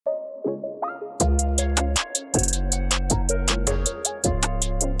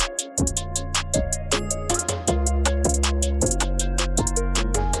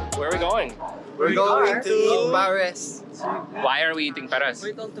We're going to Paris. Why are we eating pares?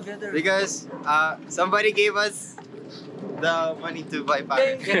 We're all together. Because somebody gave us the money to buy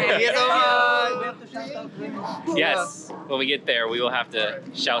Paris. Thank you so much! We have to shout out them. Yes, when we get there, we will have to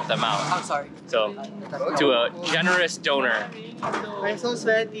shout them out. I'm sorry. So, to a generous donor. I'm so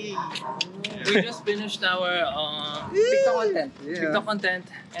sweaty. We just finished our TikTok content,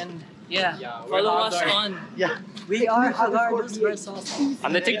 and yeah, follow us on. Yeah. We are Hagardos versus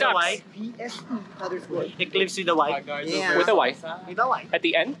On the TikToks. Eclipse with the white. Yeah. With a Y. With the white. At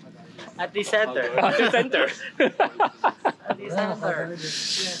the end? At the center. At the center. At the center.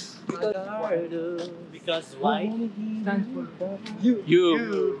 Yes. Because white Stands for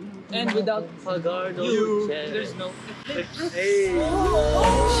You. and without Hagardo. there's no. Hey.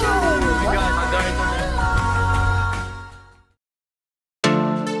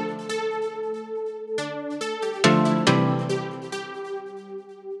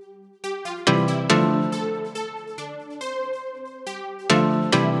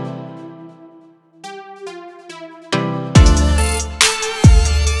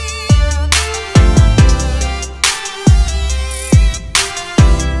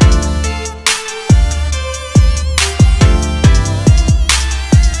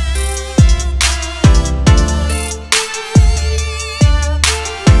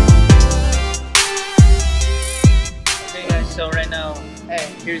 Okay guys, so right now,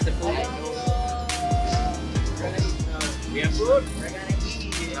 here's the food. We have food. We're gonna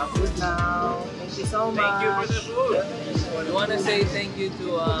eat. Food now. Thank you so much. Thank you for the food. We want to say thank you to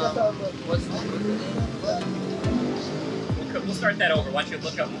what's the name? We'll start that over. Why don't you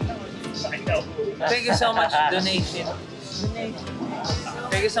look up? I know. Thank you so much, donation.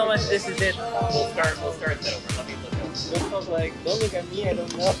 Thank you so much. This is it. We'll start that over. Let me look up. Don't look at me, I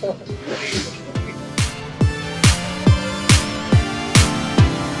don't know.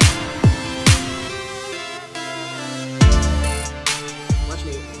 Watch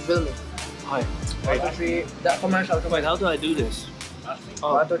me, film me. Hi. That commercial. Wait, how do I do this?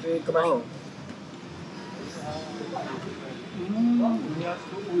 Oh, commercial.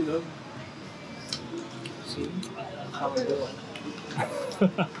 See? How I do it.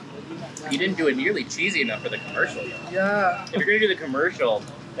 You didn't do it nearly cheesy enough for the commercial. Yeah. If you're gonna do the commercial,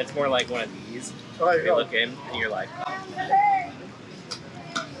 that's more like one of these. You look in and you're like,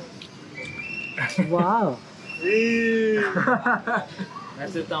 Wow.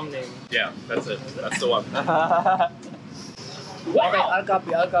 That's the thumbnail. yeah, that's it. That's the one. Okay, I'll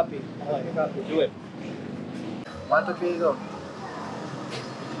copy. Do it. 1, 2, 3, go.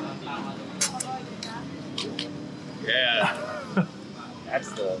 Yeah.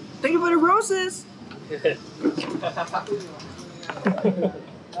 That's the. Thank you for the roses.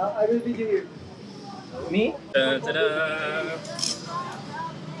 I will video you. Me? Ta-da!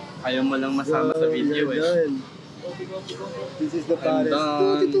 Ayaw mo lang masama sa video eh. This is the Paris.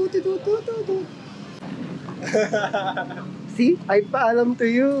 done. See? I paalam to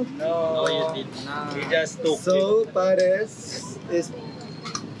you. No, you did not. He just took So, Paris is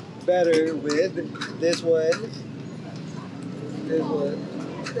better with this one. This one.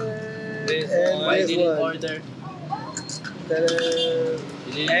 This And one. I this didn't one. order. Ta-da.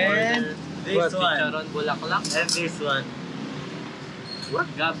 You didn't And order. this one. Chicharon bulaklak. And this one.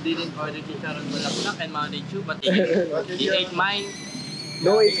 Gab didn't order chicharon bulaklak and managed you, but he ate mine.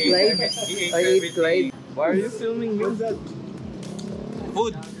 No, it's Clyde. I ate Clyde. Why are you filming me?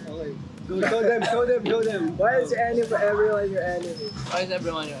 Food. Okay. Show them. Why is everyone your enemy? Why is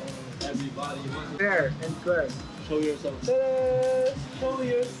everyone your enemy? Fair and square. Show yourself. Ta-da! Show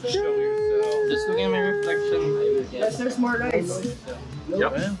yourself. Just looking at my reflection, I will get Yes, there's more rice.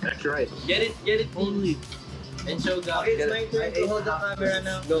 Yep, that's right. it only. And show Gab. Okay, it's my turn to hold the camera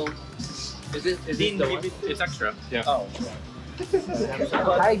now. No. Is this the one? It's extra. Yeah. Oh.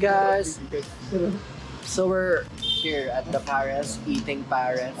 Hi guys. So we're here at the Paris, eating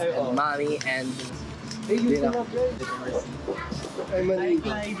Paris, and mommy and Dina. I'm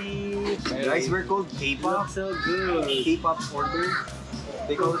Guys, we're called K-pop. So good. K-pop's order.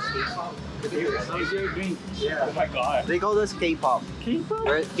 They call us K-pop. How's your drink? Oh my god. They call us K-pop. K-pop?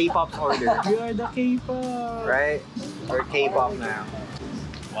 We're K-pop's order. We are the K-pop. Right? We're K-pop now.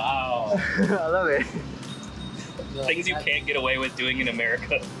 Wow. I love it. Things you can't get away with doing in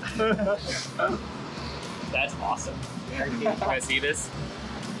America. That's awesome. You guys see this?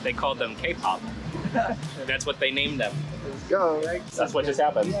 They called them K-pop. That's what they named them. Let's go. That's what just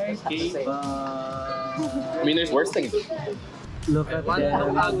happened. I mean, there's worse things. Look at I want to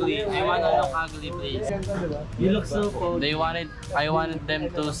them. look ugly. I want to look ugly, please. You look so cold. I wanted them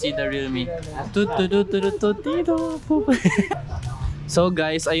to see the real me. So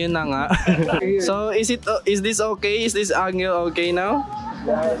guys, ayun na nga. So is this okay? Is this angel okay now?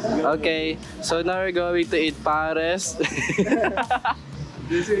 Okay. So now we're going to eat pares.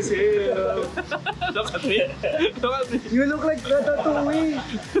 This is him. Look at me. Look at me. You look like Ratatouille.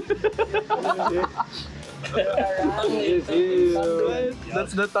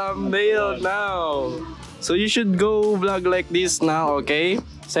 That's the thumbnail now. So you should go vlog like this now, okay?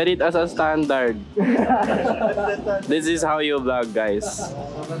 Set it as a standard. This is how you vlog, guys.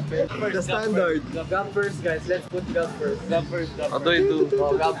 The standard. Gab first, guys. Let's put Gab first. Gab first. Ano ito?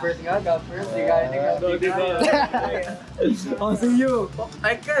 Oh, Gab first nga. Gab first. Di kaya. Oh, see you.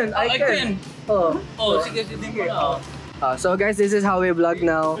 I can. Oh. Oh, sige. So guys, this is how we vlog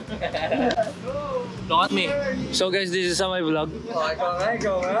now. Look at me. So guys, this is how I vlog. I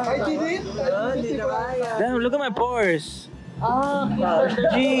did it. Damn, look at my pores.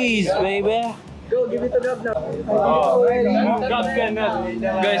 Jeez, baby. Go, give it to Gab now. Gab cannot.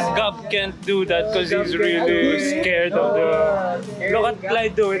 Guys, Gab can't do that because he's really scared of the. Look at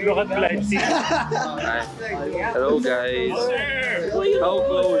Clyde do it. Look at Clyde. See? Hello, guys. How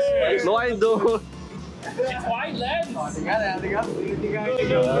close? No, I don't. It's wide lens.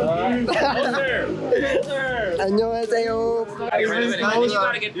 안녕하세요.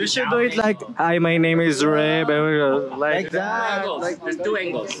 You should do it like, hi, my name is Rave. Like that. There's two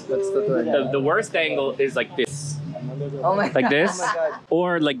angles. That's the two. The worst angle is like this. Oh my Like this. Oh my god.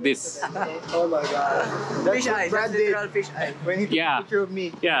 Or like this. Oh my god. Fish eye. That's literal fish eye. When he took a Yeah. picture of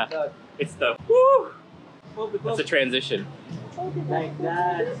me. Yeah. It's the woo. That's a transition. Like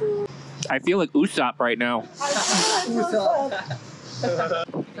that. I feel like Usopp right now. Sir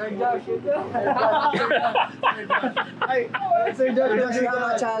Josh, we have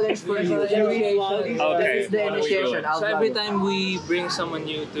a challenge for you. Okay. This is the initiation. So every time we bring someone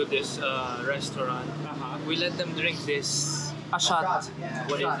new to this restaurant, we let them drink this. A shot.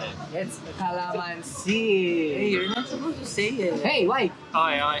 What is it? It's calamansi. Hey, you're not supposed to say it. Hey, why?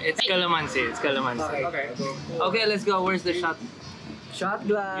 Okay, it's calamansi. It's calamansi. Okay, let's go. Where's the shot? Shot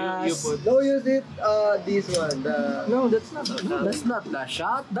glass. You put. No, use it. This one. No, that's not. No, that's not the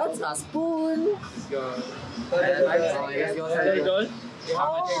shot. That's a spoon. Let's go. Okay,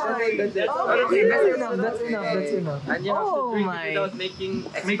 that's enough. And you have to Oh drink my. it without making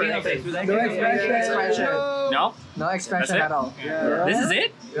expression. No expression. No? No expression That's it? at all. This is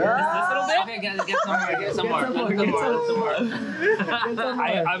it? This little bit? Okay, guys, get some more. Get some more.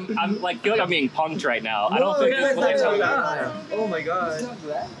 I'm like feel like I'm being punked right now. I don't think this is what I told. Oh my god.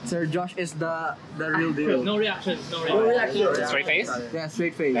 Sir Josh is the real deal. No reactions. No No reactions. reaction. Straight face? Yeah,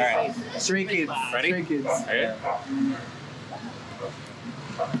 straight face. Alright. Stray kids. Ready? Stray kids. Alright.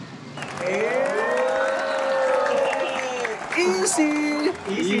 Easy.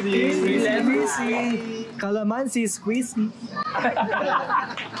 Easy. Calamansi squeezy.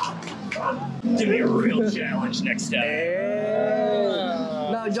 Give me a real challenge next time.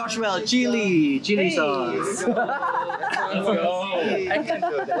 Now Joshuel, chili sauce. Let's go. I can't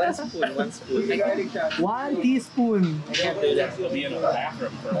do that. One spoon. 1 teaspoon. I can't do that. You'll be in a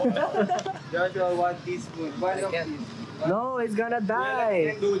bathroom for a while. Joshua, 1 teaspoon. No, it's gonna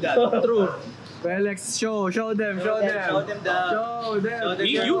die. Do that. True. Well, let's show them. Show them.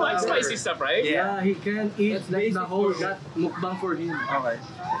 You like spicy stuff, right? Yeah, he can't eat like the whole that mukbang for him. Okay.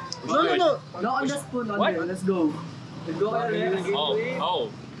 No, on the spoon. What? Let's go. Let's go.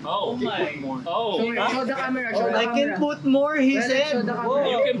 Oh my. Oh. Show the camera. Show the I camera. can put more, he Show said. the camera.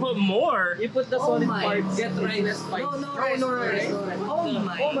 You can put more. You put the solid parts. Get rice. No rice. Oh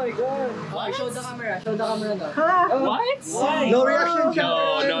my god. Show the camera now. What? No reaction.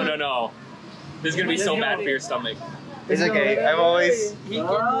 No. This is gonna be so bad for your stomach. It's okay. I'm always.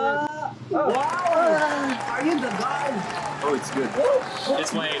 Wow. Are you the god? Oh, it's good. This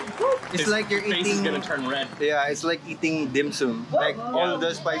way, It's his like you're face is eating. gonna turn red. Yeah, it's like eating dim sum. Like all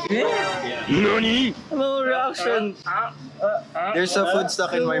the spicy. Yeah. Nani? No reaction. There's a food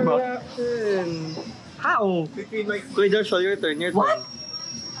stuck in my mouth. How? Wait, Joshua, your turn. What?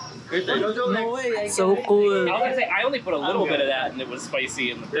 No way. So cool. I was gonna say I only put a little bit of that, and it was spicy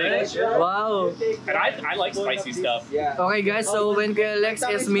in the thing. Wow. And I like spicy stuff. Okay guys, so when Kuya Lex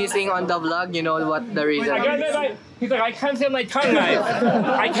is missing on the vlog, you know what the reason is. He's like, I can't feel my tongue, guys.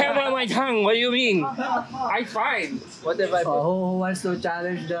 I can't feel my tongue. What do you mean? I'm fine. What if I put? Who wants to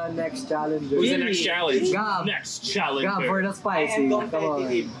challenge the next challenger? Who's the next challenge? Gab. Next challenge. Gab for the spicy. Come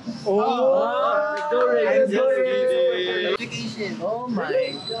on. Oh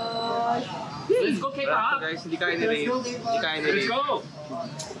my gosh. Let's go K-pop. Guys, hindi kaya ni Rave. Hindi kaya ni Let's Rave. go.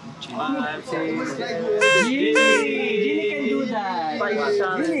 Gilly can do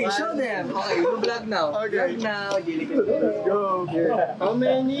GidKidDad. Gilly, show them. Okay, you vlog now. Okay. Vlog now, GidKidDad. Let's go. How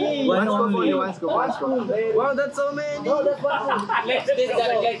many? One scoop only. only. One scoop. One scoop. Wow, that's so many. Let's did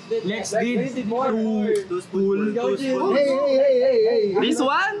Two spoon. Two spoon. Hey. This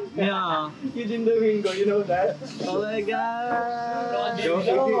one? Yeah. Eugene Domingo, you know that? Oh my god. No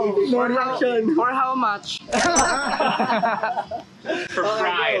For how much? For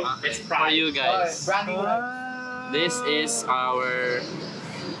pride. It's For pride. you guys. This is our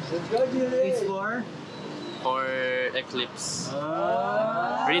It's for Eclipse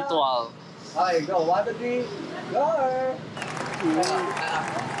ritual. Okay, go. 1, 2, 3. Go.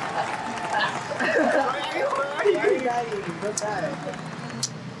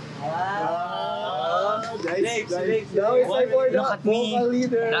 Now it's like for Look at me.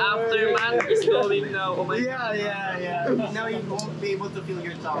 The aftermath is going now. Oh my Yeah. Now you won't be able to feel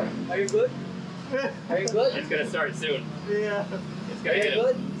your tongue. Are you good? It's gonna start soon. Yeah. It's gonna get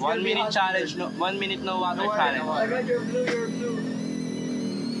Good? 1 minute challenge, no 1 minute no water challenge. I got your blue.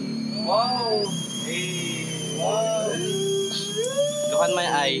 Wow. Hey. Wow. Look at my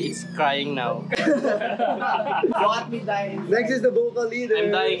eye, it's crying now. Look at me dying. Next is the vocal leader. I'm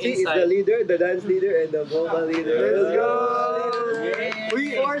dying See, it's inside. the leader, the dance leader, and the vocal leader. Let's go.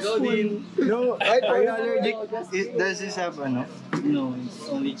 We forceful. No, are you allergic? Does this have ano? No, it's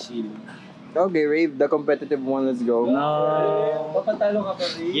only chill. Okay, Rave, the competitive one. Let's go. No. Papatalo ka pa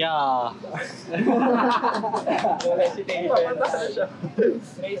rin. Yeah.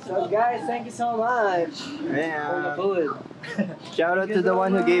 So guys, thank you so much for the Yeah. food. Shout out to the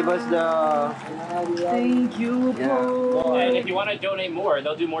one who gave us the. Thank you po. And if you want to donate more,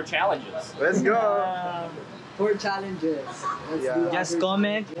 they'll do more challenges. Let's go. For challenges. Let's Yeah. do Just our-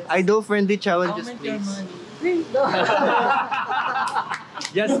 comment. Idol-friendly challenges, Comment your please. money. Please. No.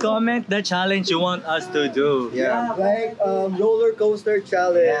 Just comment the challenge you want us to do. Yeah. Like roller coaster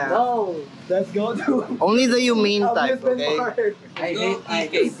challenge. Yeah. No. Let's go to Only the humane type, amusement okay? park. I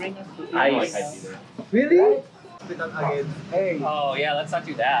hate bring us to I don't like ice either. Really? Hey. Oh yeah, let's not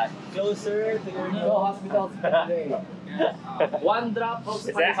do that. Closer to your no hospital today. 1 drop of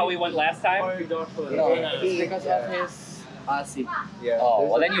Is that how we went last time? No, it's because of his acid. Oh,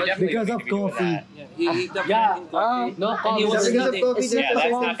 well then you definitely Because need of to be doing coffee. that. No, And he was Because of coffee, Yeah, there's that's a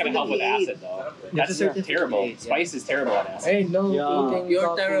not gonna help with acid though. That's terrible. Spice is terrible at acid. Hey, no eating.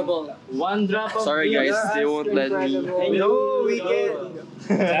 You're terrible. 1 drop of Sorry guys, they won't let me. No, we can.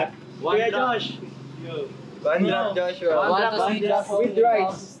 Kuya Josh. One drop, Joshua. With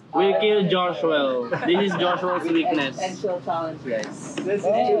rice. We kill Joshuel. This is Joshuel's weakness. Essential challenge, guys. Let's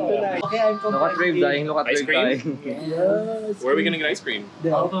chill tonight. Okay, I'm Look at Rave dying, look at Ice Rave cream? dying. Yes. Where are we gonna get ice cream?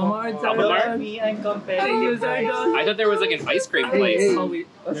 Alphamart. Alphamart? Me, I'm competitive. I thought there was like an ice cream place.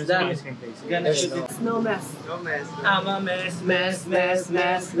 What's that? Gonna shoot it. No mess. No mess. I'm a mess.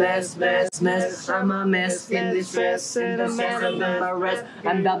 I'm a mess in this dress, in the mess of the rest.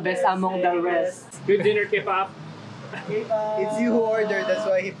 I'm the best among the rest. Good dinner, PPop. It's you who ordered, that's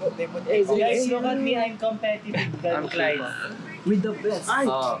why they put Hey, Guys, look at me, I'm competitive. I'm Clyde. with the best.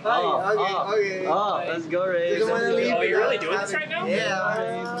 Okay. Oh, let's go You Rave. don't wanna leave Oh, you're really without doing this having- right now?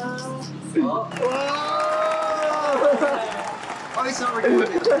 Yeah. Oh, Oh, it's not recorded.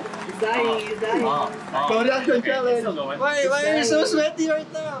 he's dying. Production challenge. Still going. Why are you so sweaty right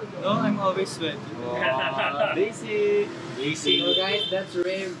now? No, I'm always sweaty. Basic. So guys, that's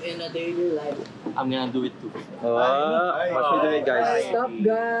rave in a daily life. I'm gonna do it too. Watch me do it, guys. Stop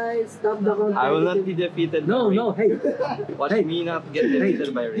guys, stop the competitive. I will not be defeated. by Rave. Hey. Watch me not get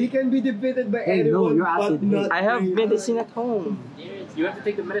defeated by He Rave. can be defeated by Hey, no, anyone, you're but acid. not I have medicine at home. You have to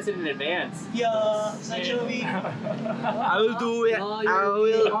take the medicine in advance. Yeah, such a weak. I will do it. Oh, I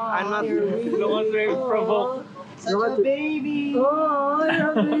will. I'm not. No one's very provoked. Such a baby. Oh,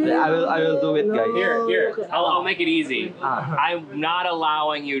 you're a baby. I will do it, guys. Here. I'll make it easy. I'm not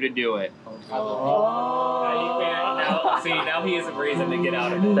allowing you to do it. You can't now. See, now he has a reason to get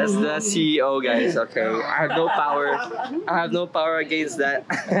out of it. That's the CEO, guys. Okay, I have no power. I have no power against that.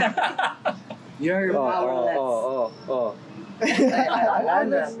 You're powerless.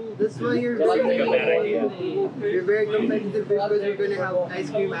 That's why you're That's like a bad idea. You're very competitive because you're gonna have ice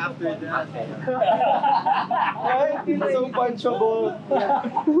cream after that. I feel so punchable.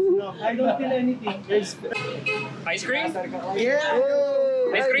 I don't feel anything. Ice cream? Yeah!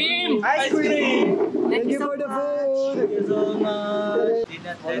 Ice cream! Ice cream! Thank you for the food. Thank you so much. Did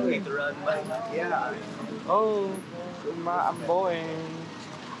not let me to run by. Yeah. Oh, I'm going.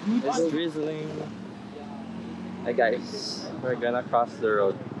 It's drizzling. Hey guys, we're gonna cross the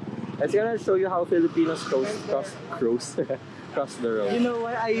road. It's gonna show you how Filipinos cross cross the road. You know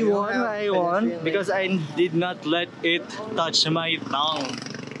why I won? Because I did not let it touch my tongue.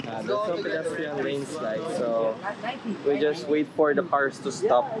 There's no pedestrian lane slide, so we just wait for the cars to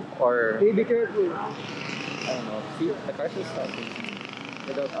stop or Hey, be careful. I don't know. See, the cars are stopping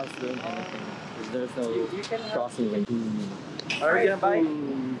without us doing anything. Because there's no crossing lane. Are we gonna buy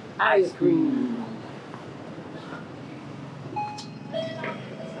ice cream?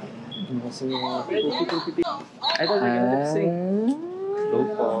 I thought we were gonna sing.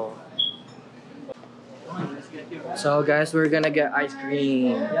 Lopo. So guys, we're gonna get ice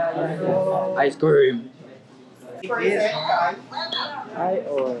cream. Ice cream.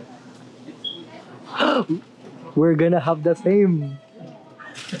 We're gonna have the same.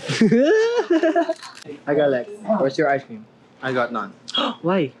 I got Lex. Where's your ice cream? I got none.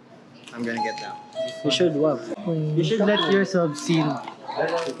 Why? I'm gonna get that. You should what? You should let yourself see.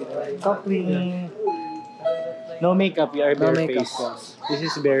 Stop cleaning. No makeup, we are No bare makeup, face. boss. This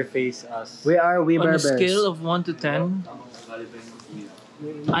is bare face us. We are we On bear a bears. scale of 1 to 10,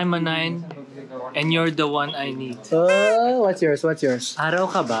 I'm a 9, and you're the one I need. What's yours? What's yours? Araw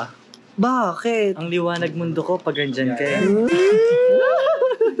ka ba? Bakit? Ang liwanag mundo ko pag andyan ka.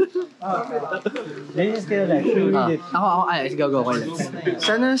 This is still like, read it. Ako, ay, go, Lex.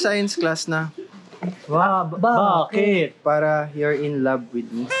 Sana science class na. Wow, bakit? Para you're in love with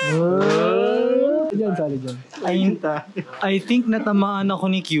me. Diyan, sali dyan. I think natamaan ako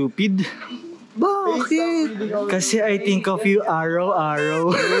ni Cupid. Bakit? Kasi I think of you araw-araw.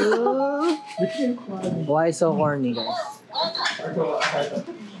 Why so corny, guys?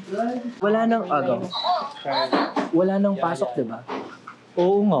 Wala nang agaw. Wala nang pasok, di ba?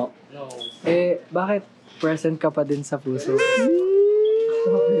 Oo nga. Eh, bakit present ka pa din sa puso?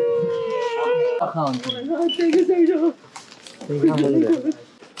 Account.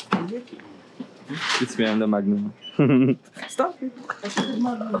 It's me, I'm the Magnum. Stop it.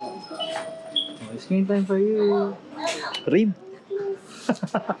 Screen time for you. Read.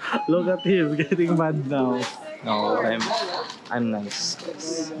 Look at him, getting mad now. No, I'm nice.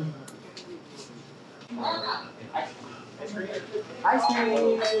 Yes. Ice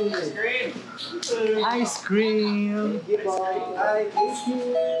cream. Ice cream.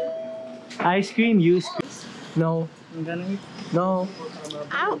 Ice cream, you scream. No. No.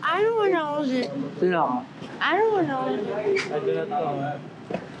 I don't want to hold it. No. I don't want to hold it. I do not know.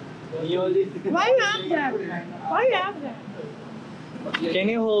 Why you have that? Why you have that? Can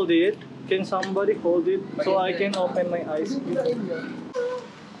you hold it? Can somebody hold it so I can open my ice cream?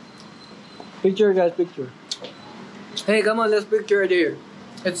 Picture, guys, picture. Hey, come on, let's picture it here.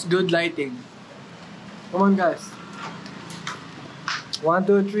 It's good lighting. Come on, guys. 1,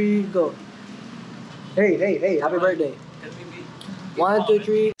 2, 3, go. Hey, happy birthday. 1, 2,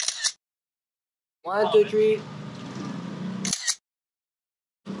 3. 1, 2, 3.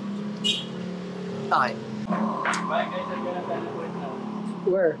 Okay.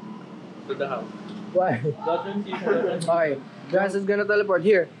 Where? To the house. Why? Okay. Guys, it's gonna teleport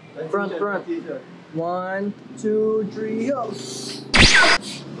here. Front. 1, 2, 3, go.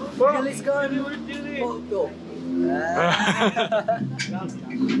 Gilly's gone. Oh, go.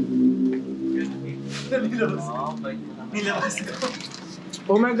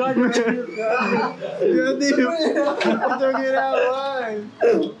 Oh my god, you're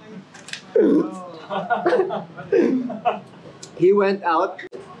He went out.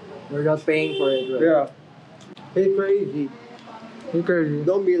 We're not paying for it, right? Yeah. He's crazy. You're crazy.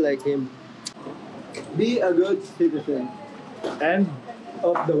 Don't be like him. Be a good citizen And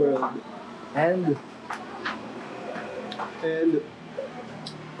of the world. And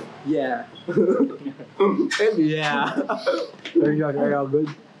Yeah. And yeah. are y'all good?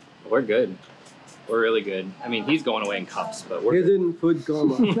 We're good. We're really good. I mean, he's going away in cups, but we're He's in food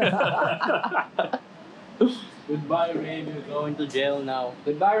coma. Goodbye, Rave. You're going to jail now.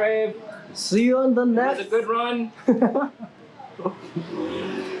 Goodbye, Rave. See you on the It was next. a good run.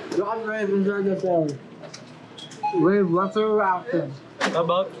 John Rave inside the cell. Rave, what's your reaction?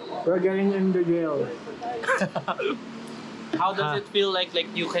 about We're getting into jail. How does it feel like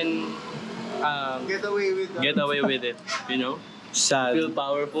you can Get away with that. get away with it? You know, sad. feel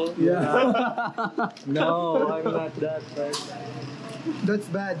powerful. No, I'm not that bad. That's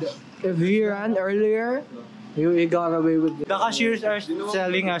bad. If he ran earlier, he got away with it. The cashiers are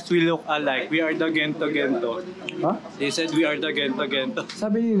telling us we look alike. We are the Gento Gento. Huh? They said we are the Gento Gento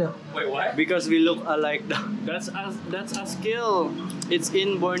Sabi nila. Wait, what? because we look alike. That's a skill. It's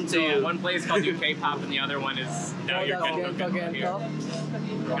inborn to you. One place called you K-pop and the other one is now you're Gento, Gento Gento here.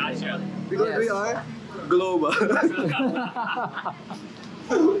 Gento. Gotcha. Because we are global.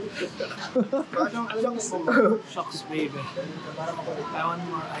 Shucks, baby. I want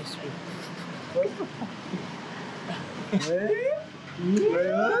more ice cream.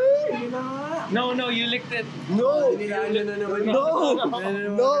 No, you licked it. No!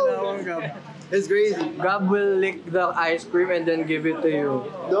 It's crazy. Gab will lick the ice cream and then give it to you.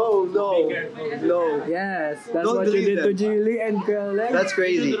 No. Yes, that's Don't what you believe did to them. Gilly and Kale. That's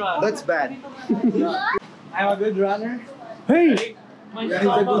crazy. That's bad. I'm a good runner. Hey! Okay,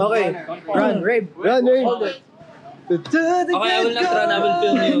 run, Rave. Run, Ray. Okay, I will not run. I will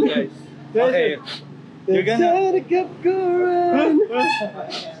film you guys. Okay. You're gonna...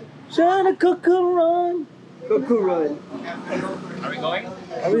 Shana Coco run. Coco run. Are we going?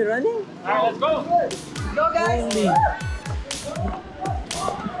 Are we running? Alright, let's go! Go guys!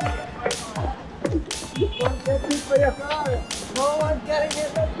 No one's getting it.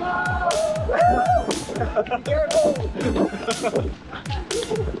 Let's go!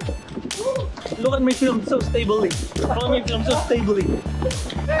 Look at me film so stably. Look at me film so stably.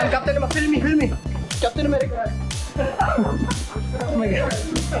 I'm Captain America. Film me. Captain America. Oh my god.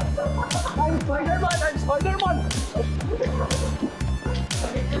 I'm Spider-Man.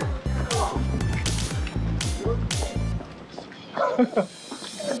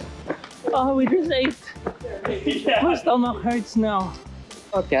 Oh, we just ate. My stomach hurts now.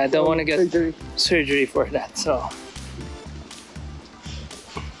 Okay, I don't want to get surgery for that, so.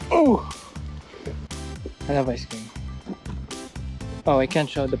 Oh, I love ice cream. Oh, I can't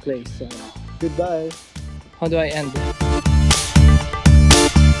show the place. So. Goodbye. How do I end it?